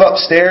thing live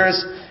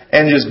upstairs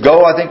and just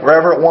go, I think,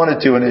 wherever it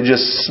wanted to, and it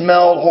just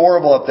smelled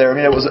horrible up there.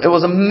 I mean, it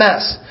was a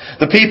mess.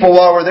 The people,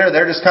 while we're there,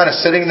 they're just kind of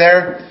sitting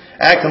there,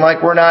 acting like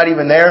we're not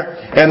even there.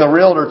 And the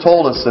realtor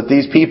told us that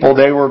these people,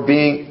 they were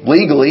being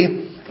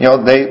legally,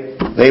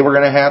 they were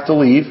going to have to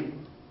leave,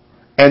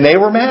 and they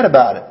were mad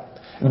about it.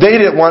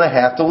 They didn't want to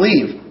have to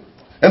leave.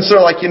 And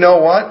so, like, you know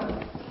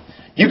what?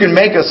 You can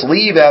make us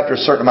leave after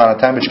a certain amount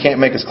of time, but you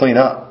can't make us clean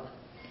up.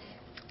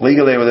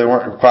 Legally, they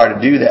weren't required to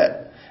do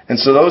that. And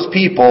so those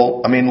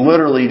people,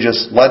 literally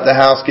just let the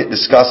house get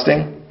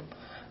disgusting.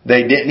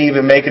 They didn't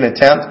even make an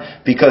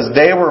attempt because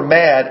they were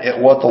mad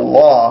at what the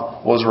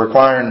law was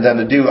requiring them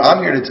to do.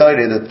 I'm here to tell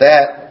you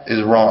that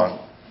is wrong.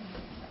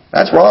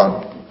 That's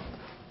wrong.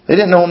 They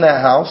didn't own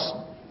that house.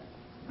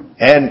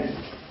 And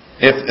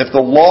if the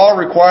law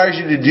requires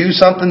you to do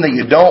something that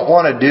you don't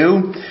want to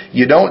do,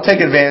 you don't take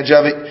advantage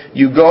of it,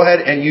 you go ahead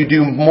and you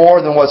do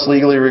more than what's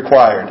legally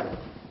required.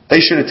 They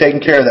should have taken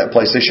care of that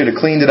place. They should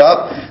have cleaned it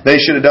up. They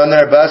should have done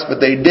their best,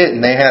 but they didn't.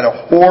 They had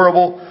a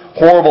horrible,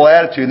 horrible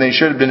attitude, and they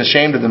should have been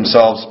ashamed of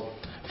themselves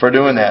for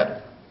doing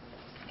that.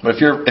 But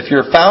if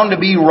you're found to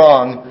be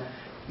wrong,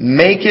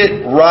 make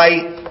it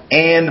right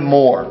and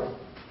more.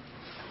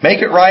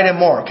 Make it right and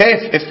more.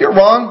 Okay, if you're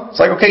wrong, it's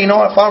like, okay, you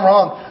know what? If I'm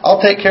wrong, I'll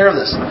take care of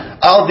this.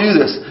 I'll do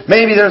this.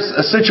 Maybe there's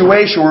a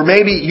situation where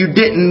maybe you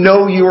didn't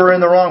know you were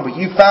in the wrong, but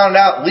you found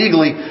out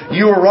legally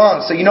you were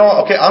wrong. So you know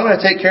what? Okay, I'm going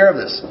to take care of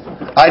this.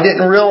 I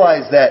didn't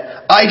realize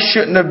that. I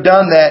shouldn't have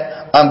done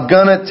that. I'm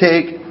going to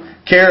take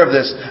care of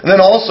this. And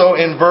then also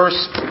in verse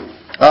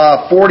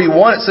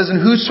 41, it says, "And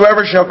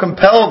whosoever shall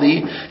compel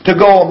thee to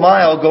go a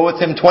mile, go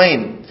with him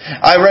twain."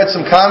 I read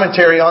some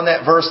commentary on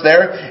that verse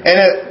there, and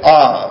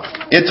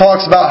it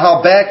talks about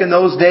how back in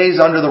those days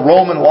under the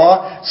Roman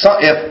law,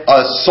 if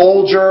a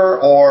soldier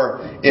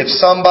or if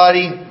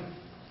somebody,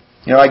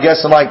 I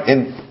guess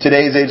in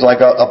today's age,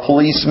 like a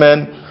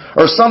policeman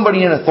or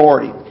somebody in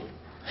authority,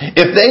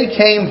 if they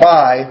came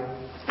by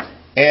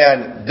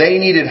and they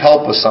needed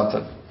help with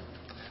something,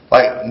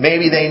 like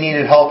maybe they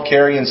needed help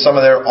carrying some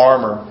of their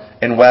armor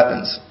and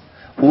weapons,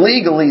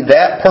 legally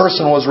that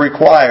person was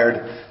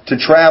required to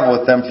travel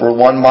with them for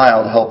 1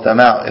 mile to help them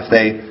out if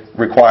they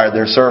required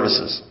their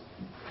services.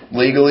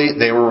 Legally,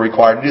 they were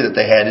required to do that.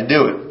 They had to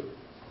do it.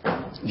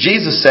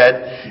 Jesus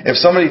said, if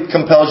somebody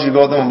compels you to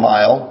go with them a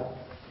mile,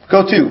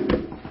 go 2.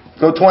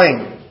 Go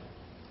twain.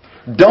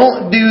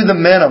 Don't do the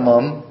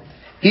minimum.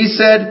 He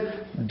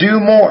said, do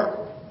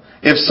more.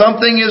 If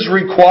something is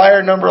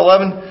required, number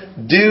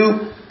 11,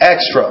 do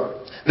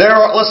extra. There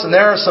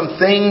are some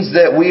things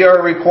that we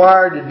are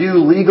required to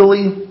do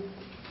legally,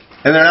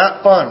 and they're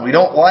not fun. We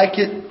don't like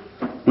it.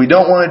 We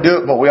don't want to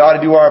do it, but we ought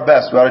to do our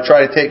best. We ought to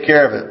try to take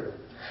care of it.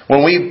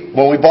 When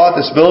we bought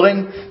this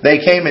building, they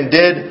came and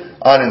did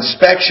an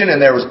inspection,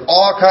 and there was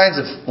all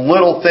kinds of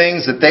little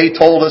things that they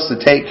told us to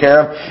take care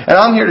of. And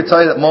I'm here to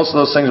tell you that most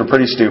of those things are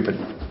pretty stupid.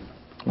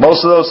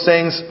 Most of those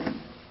things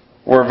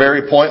were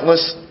very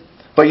pointless.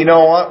 But you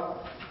know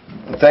what?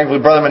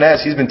 Thankfully, Brother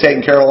Maness, he's been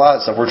taking care of a lot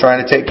of stuff. We're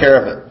trying to take care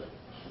of it.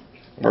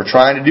 We're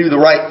trying to do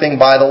the right thing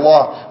by the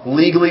law.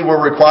 Legally,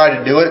 we're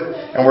required to do it,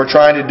 and we're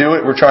trying to do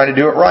it. We're trying to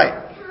do it right.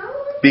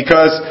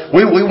 Because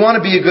we want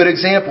to be a good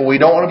example. We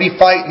don't want to be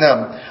fighting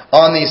them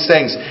on these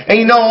things. And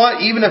you know what?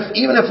 Even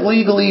if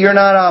legally you're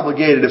not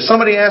obligated, if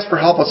somebody asks for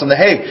help with something,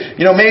 hey,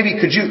 maybe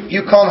could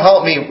you come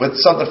help me with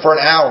something for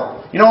an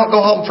hour? You know what?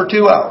 Go help them for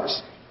 2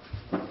 hours.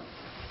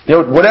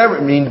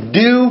 Whatever.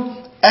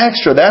 Do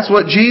extra. That's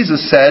what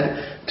Jesus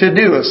said to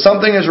do. If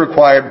something is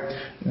required,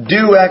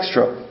 do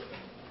extra.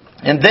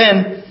 And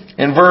then,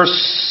 in verse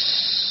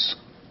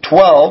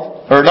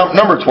 12, or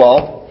number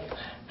 12,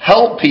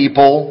 help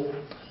people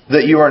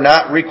that you are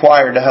not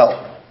required to help.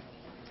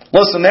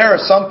 Listen, there are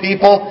some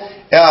people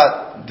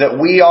that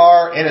we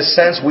are, in a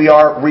sense, we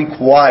are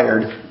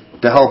required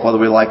to help whether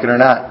we like it or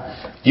not.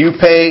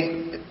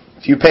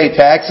 If you pay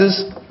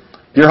taxes,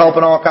 you're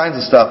helping all kinds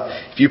of stuff.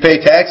 If you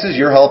pay taxes,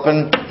 you're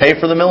helping pay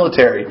for the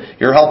military.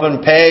 You're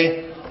helping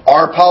pay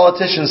our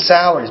politicians'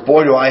 salaries.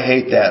 Boy, do I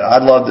hate that.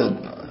 I'd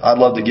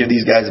love to give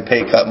these guys a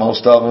pay cut,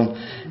 most of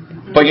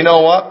them. But you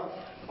know what?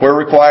 We're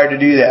required to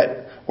do that.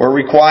 We're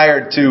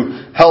required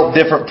to help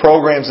different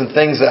programs and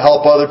things that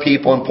help other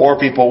people and poor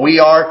people. We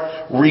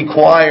are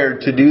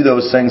required to do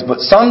those things. But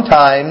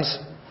sometimes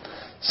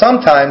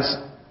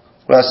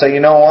when I say,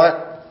 you know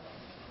what?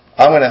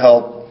 I'm going to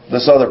help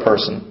this other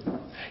person.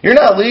 You're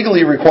not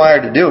legally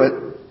required to do it.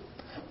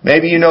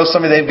 Maybe you know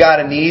somebody, they've got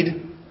a need.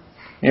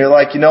 And you're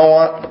like, you know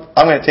what?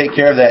 I'm going to take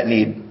care of that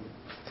need.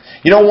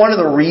 One of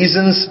the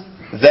reasons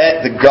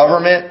that the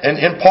government,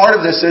 and part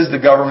of this is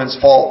the government's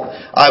fault,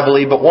 I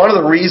believe, but one of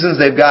the reasons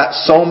they've got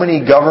so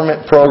many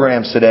government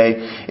programs today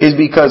is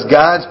because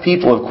God's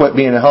people have quit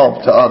being a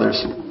help to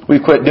others. We've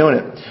quit doing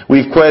it.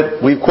 We've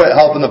quit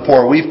helping the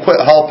poor. We've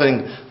quit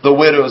helping the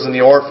widows and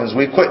the orphans.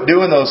 We've quit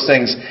doing those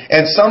things.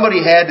 And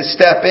somebody had to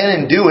step in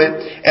and do it,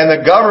 and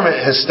the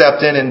government has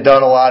stepped in and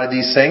done a lot of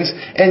these things.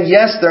 And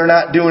yes, they're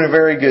not doing a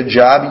very good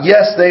job.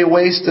 Yes, they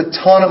waste a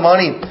ton of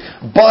money.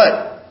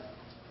 But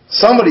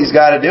somebody's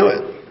got to do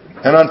it.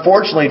 And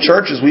unfortunately,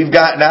 churches, we've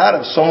gotten out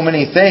of so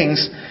many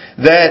things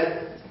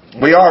that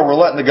we're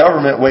letting the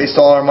government waste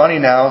all our money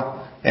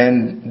now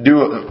and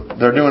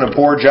they're doing a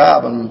poor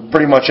job on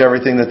pretty much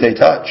everything that they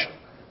touch.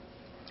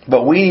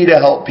 But we need to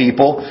help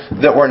people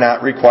that we're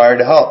not required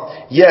to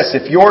help. Yes,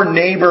 if your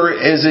neighbor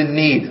is in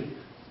need,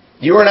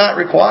 you are not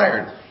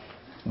required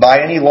by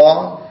any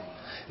law,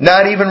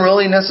 not even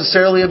really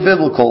necessarily a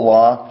biblical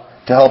law,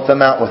 to help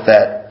them out with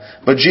that.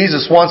 But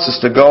Jesus wants us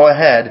to go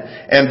ahead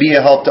and be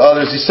a help to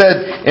others. He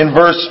said in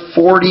verse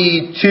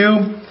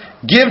 42,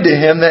 "Give to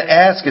him that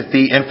asketh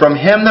thee, and from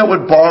him that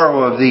would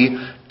borrow of thee,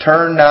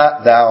 turn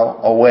not thou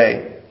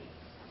away."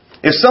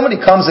 If somebody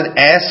comes and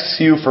asks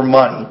you for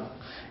money,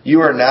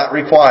 you are not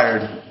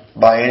required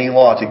by any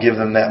law to give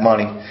them that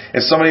money.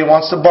 If somebody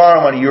wants to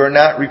borrow money, you are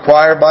not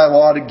required by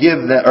law to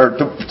give them or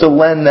to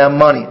lend them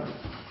money.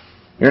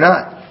 You're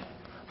not.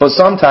 But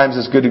sometimes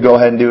it's good to go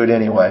ahead and do it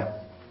anyway.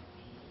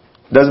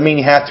 Doesn't mean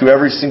you have to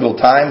every single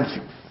time.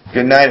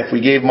 Good night. If we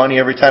gave money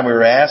every time we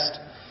were asked,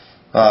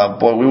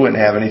 boy, we wouldn't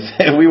have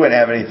anything. We wouldn't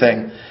have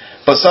anything.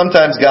 But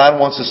sometimes God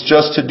wants us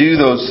just to do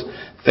those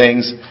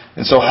things.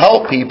 And so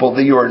help people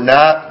that you are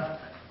not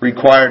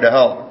required to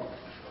help.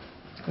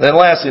 Then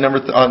lastly, number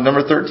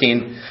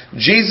 13,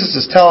 Jesus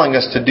is telling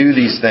us to do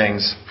these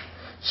things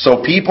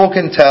so people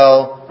can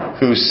tell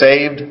who's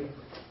saved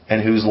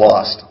and who's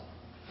lost.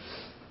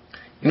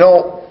 You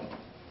know,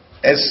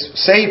 as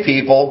saved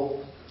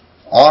people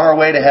on our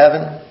way to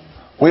heaven,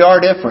 we are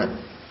different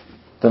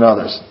than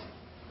others.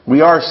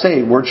 We are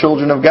saved. We're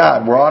children of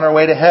God. We're on our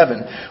way to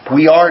heaven.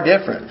 We are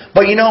different.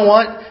 But you know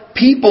what?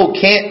 People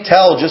can't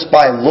tell just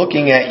by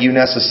looking at you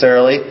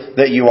necessarily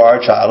that you are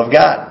a child of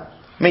God.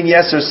 I mean,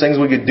 yes, there's things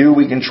we could do.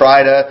 We can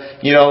try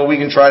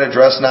to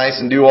dress nice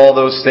and do all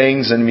those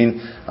things.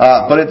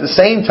 But at the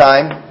same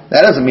time,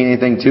 that doesn't mean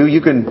anything too.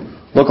 You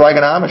can look like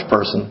an Amish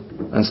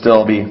person and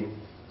still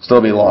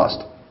be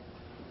lost.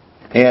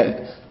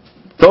 And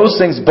those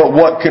things, but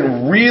what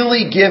can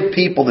really give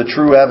people the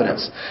true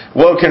evidence,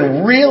 what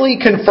can really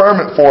confirm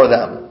it for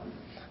them,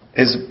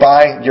 is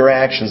by your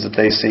actions that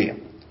they see.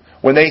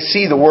 When they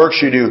see the works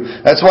you do.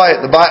 That's why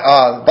the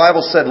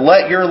Bible said,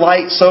 "Let your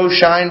light so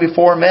shine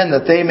before men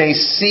that they may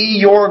see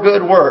your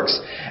good works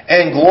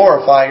and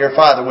glorify your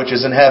Father which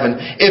is in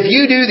heaven." If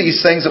you do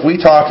these things that we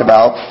talked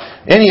about,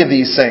 any of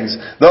these things,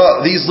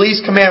 these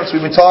least commandments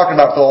we've been talking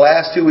about for the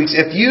last 2 weeks,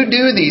 if you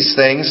do these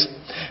things,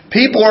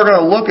 people are going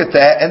to look at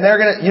that and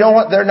they're going to, you know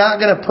what, they're not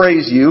going to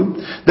praise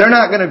you. They're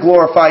not going to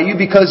glorify you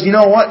because, you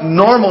know what,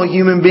 normal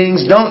human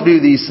beings don't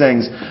do these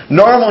things.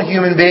 Normal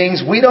human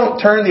beings, we don't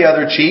turn the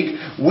other cheek.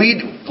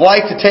 We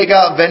like to take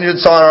out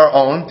vengeance on our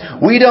own.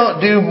 We don't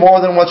do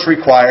more than what's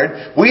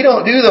required. We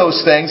don't do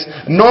those things.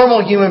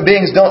 Normal human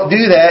beings don't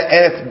do that.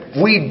 And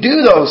if we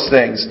do those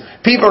things,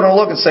 people are going to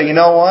look and say, you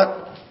know what?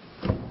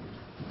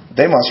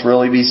 They must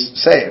really be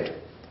saved.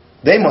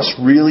 They must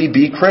really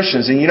be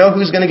Christians. And you know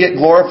who's going to get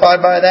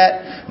glorified by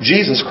that?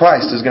 Jesus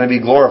Christ is going to be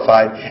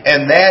glorified.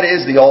 And that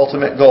is the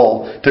ultimate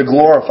goal, to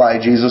glorify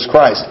Jesus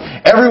Christ.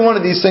 Every one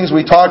of these things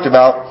we talked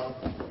about,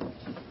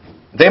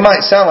 they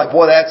might sound like,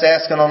 boy, that's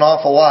asking an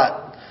awful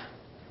lot.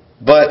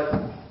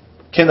 But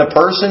can the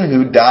person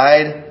who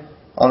died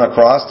on the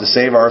cross to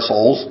save our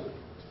souls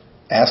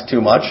ask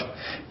too much?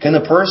 Can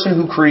the person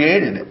who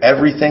created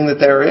everything that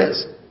there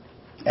is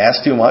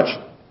ask too much?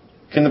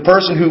 Can the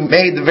person who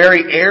made the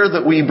very air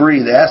that we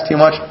breathe ask too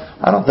much?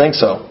 I don't think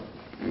so.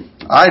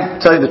 I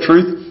tell you the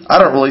truth,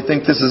 I don't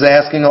think this is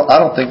asking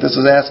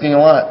a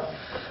lot.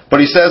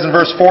 But he says in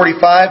verse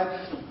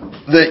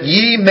 45, that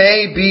ye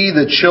may be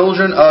the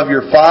children of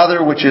your Father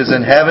which is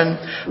in heaven,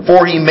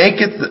 for He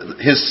maketh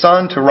His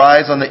sun to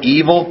rise on the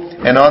evil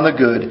and on the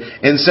good,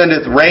 and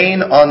sendeth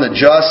rain on the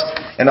just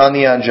and on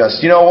the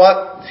unjust. You know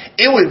what?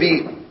 It would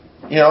be,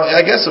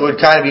 I guess it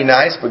would kind of be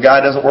nice, but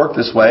God doesn't work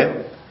this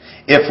way.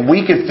 If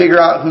we could figure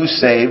out who's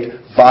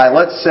saved by,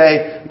 let's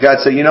say,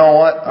 God said, you know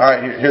what? All right,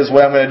 here's the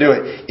way I'm going to do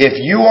it.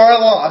 If you are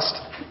lost,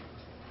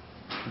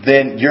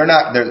 then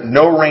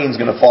no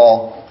rain's going to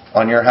fall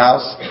on your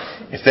house.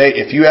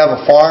 If you have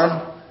a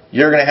farm,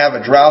 you're going to have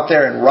a drought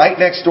there, and right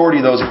next door to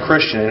you, there's a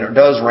Christian, and it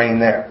does rain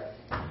there.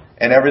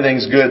 And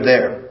everything's good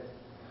there.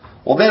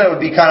 Well, then it would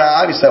be kind of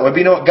obvious that way. But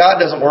you know what? God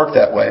doesn't work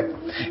that way.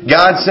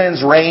 God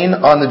sends rain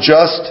on the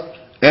just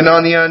and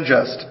on the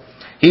unjust.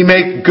 He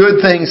makes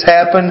good things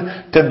happen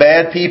to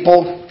bad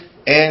people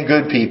and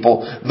good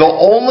people. The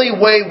only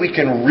way we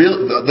can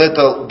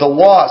the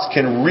lost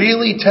can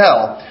really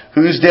tell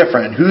who's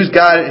different, who's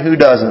got it, who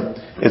doesn't,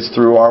 it's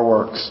through our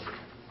works.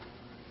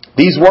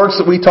 These works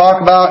that we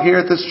talk about here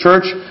at this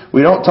church,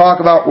 we don't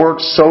talk about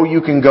works so you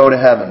can go to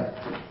heaven.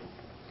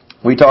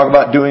 We talk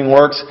about doing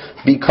works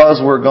because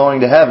we're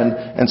going to heaven,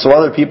 and so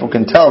other people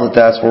can tell that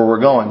that's where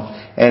we're going.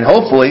 And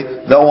hopefully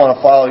they'll want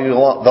to follow you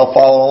along. They'll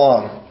follow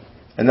along.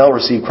 And they'll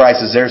receive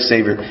Christ as their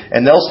Savior.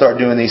 And they'll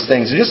start doing these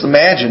things. And just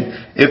imagine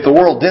if the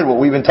world did what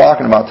we've been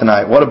talking about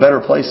tonight. What a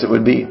better place it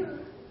would be.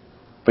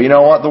 But you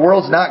know what? The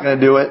world's not going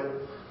to do it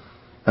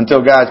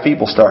until God's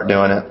people start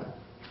doing it.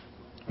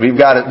 We've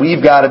got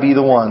to be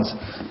the ones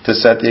to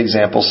set the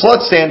example. So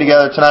let's stand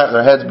together tonight with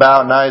our heads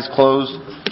bowed and eyes closed.